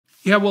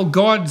Yeah, well,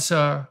 God's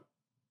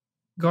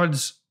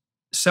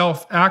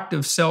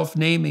active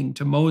self-naming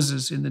to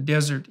Moses in the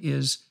desert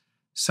is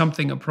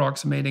something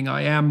approximating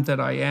 "I am that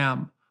I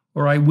am,"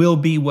 or "I will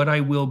be what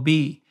I will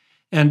be."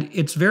 And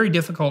it's very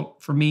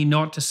difficult for me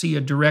not to see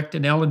a direct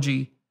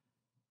analogy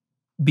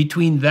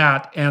between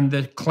that and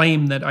the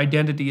claim that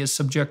identity is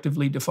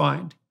subjectively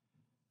defined.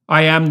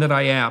 I am that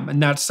I am.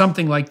 And that's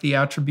something like the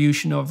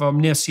attribution of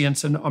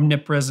omniscience and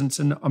omnipresence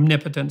and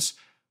omnipotence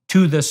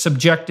to the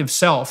subjective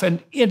self.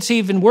 And it's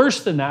even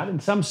worse than that in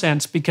some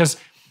sense, because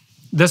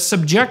the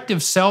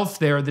subjective self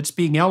there that's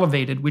being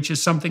elevated, which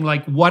is something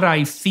like what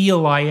I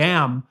feel I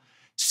am,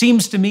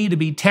 seems to me to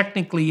be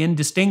technically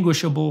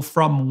indistinguishable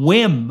from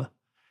whim.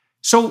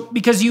 So,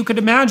 because you could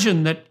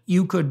imagine that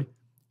you could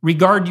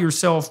regard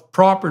yourself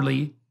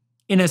properly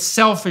in a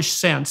selfish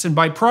sense. And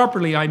by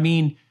properly, I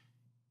mean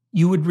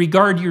you would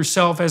regard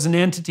yourself as an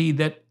entity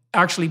that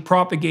actually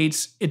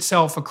propagates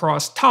itself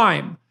across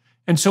time.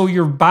 And so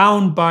you're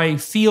bound by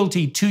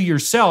fealty to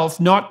yourself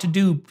not to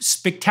do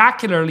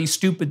spectacularly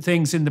stupid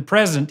things in the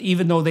present,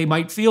 even though they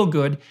might feel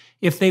good,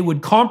 if they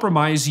would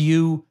compromise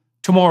you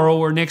tomorrow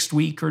or next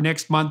week or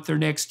next month or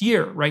next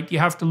year, right? You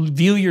have to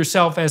view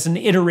yourself as an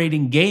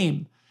iterating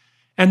game.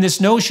 And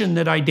this notion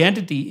that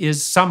identity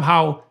is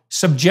somehow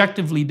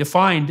subjectively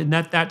defined and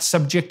that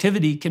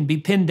subjectivity can be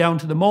pinned down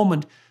to the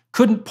moment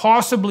couldn't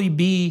possibly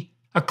be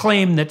a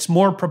claim that's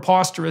more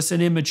preposterous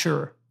and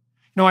immature.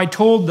 You know, I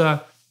told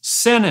the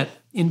Senate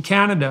in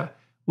Canada,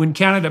 when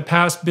Canada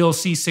passed Bill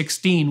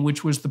C-16,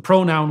 which was the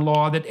pronoun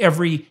law that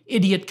every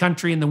idiot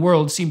country in the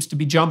world seems to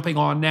be jumping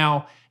on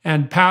now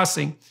and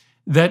passing,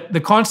 that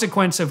the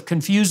consequence of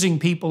confusing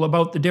people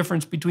about the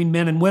difference between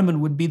men and women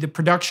would be the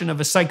production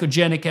of a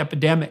psychogenic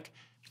epidemic.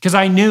 Because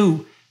I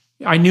knew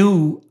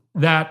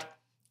that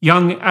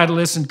young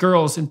adolescent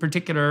girls in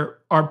particular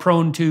are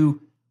prone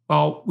to,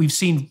 well, we've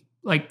seen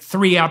like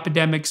 3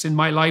 epidemics in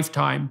my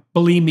lifetime: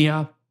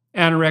 bulimia,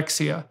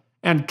 anorexia,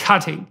 and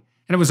cutting.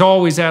 And it was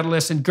always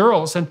adolescent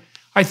girls. And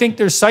I think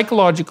there's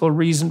psychological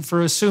reason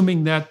for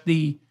assuming that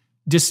the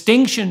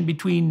distinction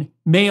between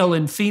male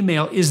and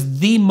female is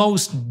the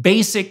most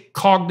basic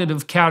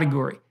cognitive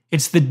category.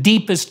 It's the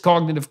deepest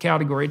cognitive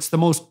category. It's the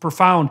most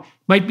profound,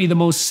 might be the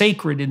most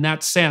sacred in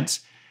that sense.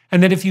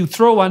 And that if you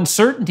throw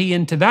uncertainty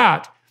into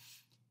that,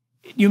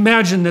 you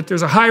imagine that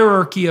there's a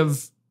hierarchy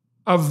of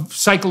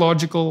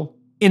psychological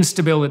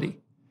instability.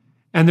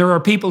 And there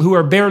are people who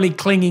are barely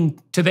clinging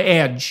to the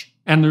edge.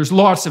 And there's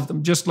lots of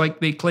them, just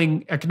like they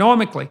cling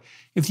economically.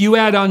 If you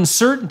add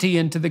uncertainty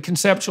into the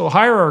conceptual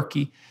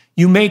hierarchy,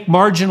 you drop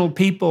marginal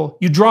people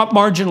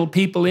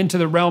into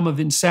the realm of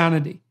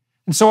insanity.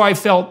 And so I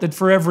felt that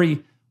for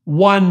every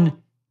one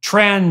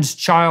trans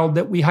child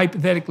that we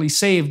hypothetically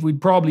saved, we'd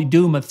probably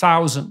doom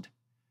 1,000.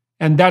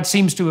 And that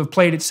seems to have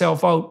played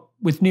itself out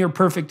with near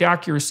perfect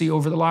accuracy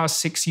over the last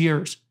 6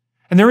 years.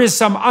 And there is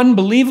some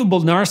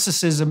unbelievable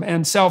narcissism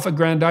and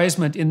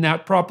self-aggrandizement in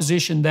that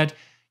proposition that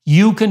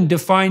you can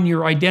define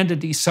your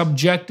identity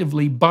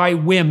subjectively by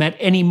whim at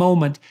any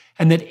moment,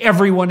 and that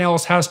everyone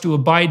else has to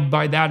abide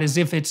by that as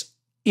if it's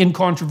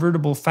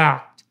incontrovertible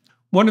fact.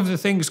 One of the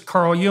things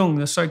Carl Jung,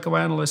 the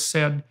psychoanalyst,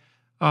 said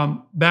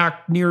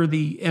back near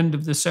the end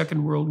of the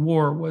Second World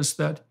War was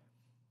that,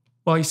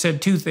 well, he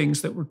said 2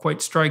 things that were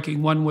quite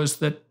striking. One was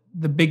that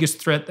the biggest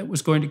threat that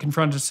was going to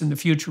confront us in the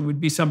future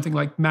would be something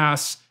like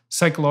mass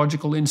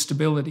psychological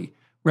instability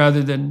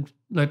rather than,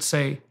 let's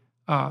say,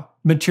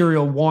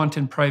 material want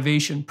and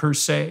privation per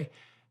se.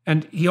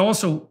 And he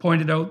also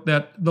pointed out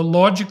that the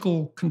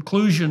logical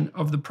conclusion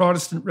of the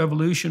Protestant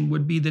Revolution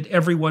would be that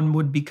everyone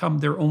would become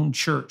their own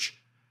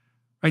church,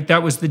 right?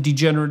 That was the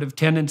degenerative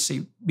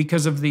tendency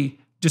because of the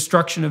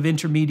destruction of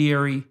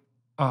intermediary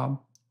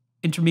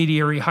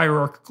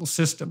hierarchical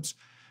systems.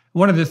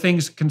 One of the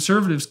things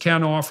conservatives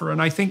can offer,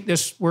 and I think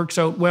this works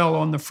out well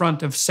on the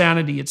front of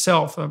sanity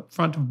itself, a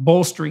front of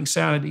bolstering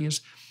sanity, is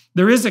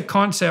there is a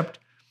concept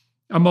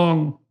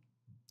among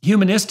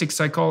humanistic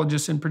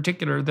psychologists in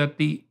particular that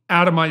the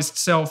atomized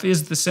self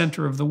is the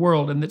center of the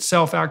world and that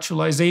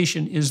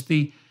self-actualization is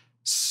the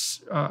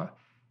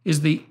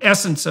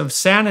essence of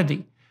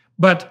sanity.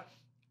 But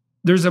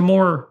there's a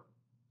more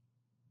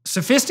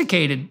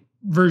sophisticated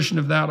version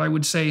of that, I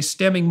would say,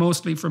 stemming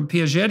mostly from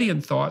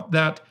Piagetian thought,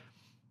 that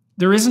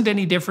there isn't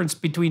any difference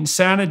between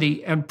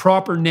sanity and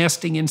proper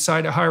nesting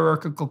inside a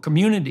hierarchical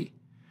community.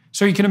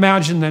 So you can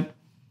imagine that,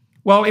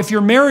 well, if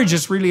your marriage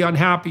is really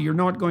unhappy, you're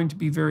not going to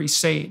be very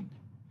sane.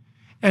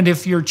 And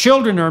if your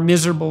children are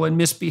miserable and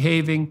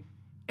misbehaving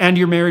and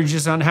your marriage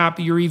is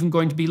unhappy, you're even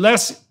going to be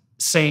less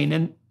sane.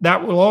 And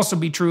that will also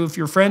be true if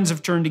your friends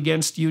have turned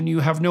against you and you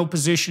have no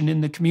position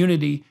in the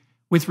community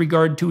with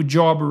regard to a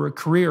job or a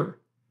career.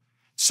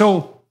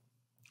 So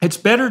it's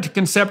better to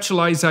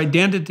conceptualize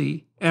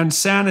identity and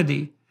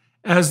sanity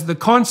as the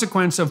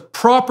consequence of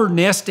proper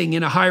nesting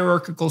in a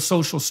hierarchical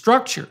social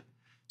structure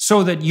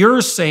so that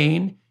you're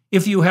sane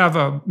if you have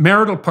a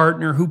marital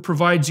partner who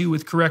provides you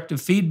with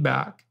corrective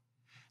feedback.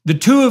 The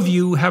 2 of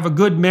you have a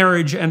good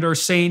marriage and are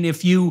sane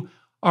if you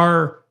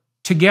are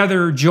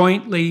together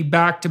jointly,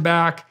 back to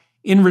back,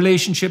 in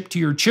relationship to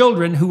your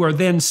children, who are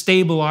then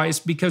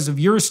stabilized because of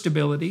your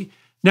stability.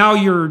 Now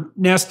you're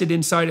nested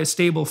inside a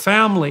stable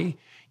family.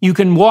 You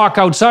can walk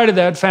outside of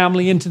that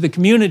family into the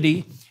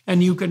community,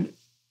 and you can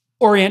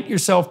orient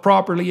yourself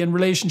properly in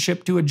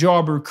relationship to a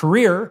job or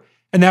career.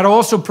 And that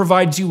also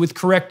provides you with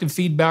corrective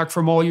feedback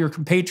from all your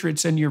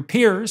compatriots and your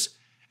peers.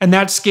 And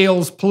that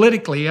scales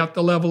politically at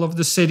the level of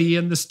the city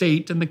and the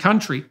state and the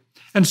country.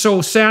 And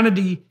so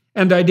sanity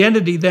and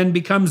identity then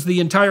becomes the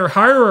entire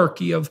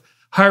hierarchy of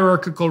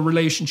hierarchical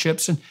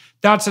relationships. And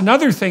that's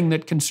another thing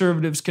that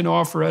conservatives can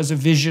offer as a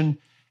vision,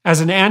 as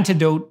an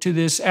antidote to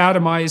this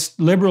atomized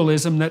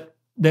liberalism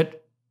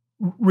that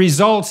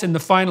results in the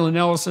final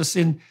analysis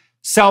in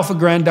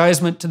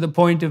self-aggrandizement to the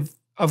point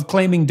of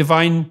claiming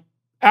divine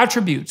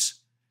attributes.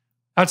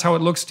 That's how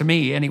it looks to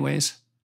me, anyways.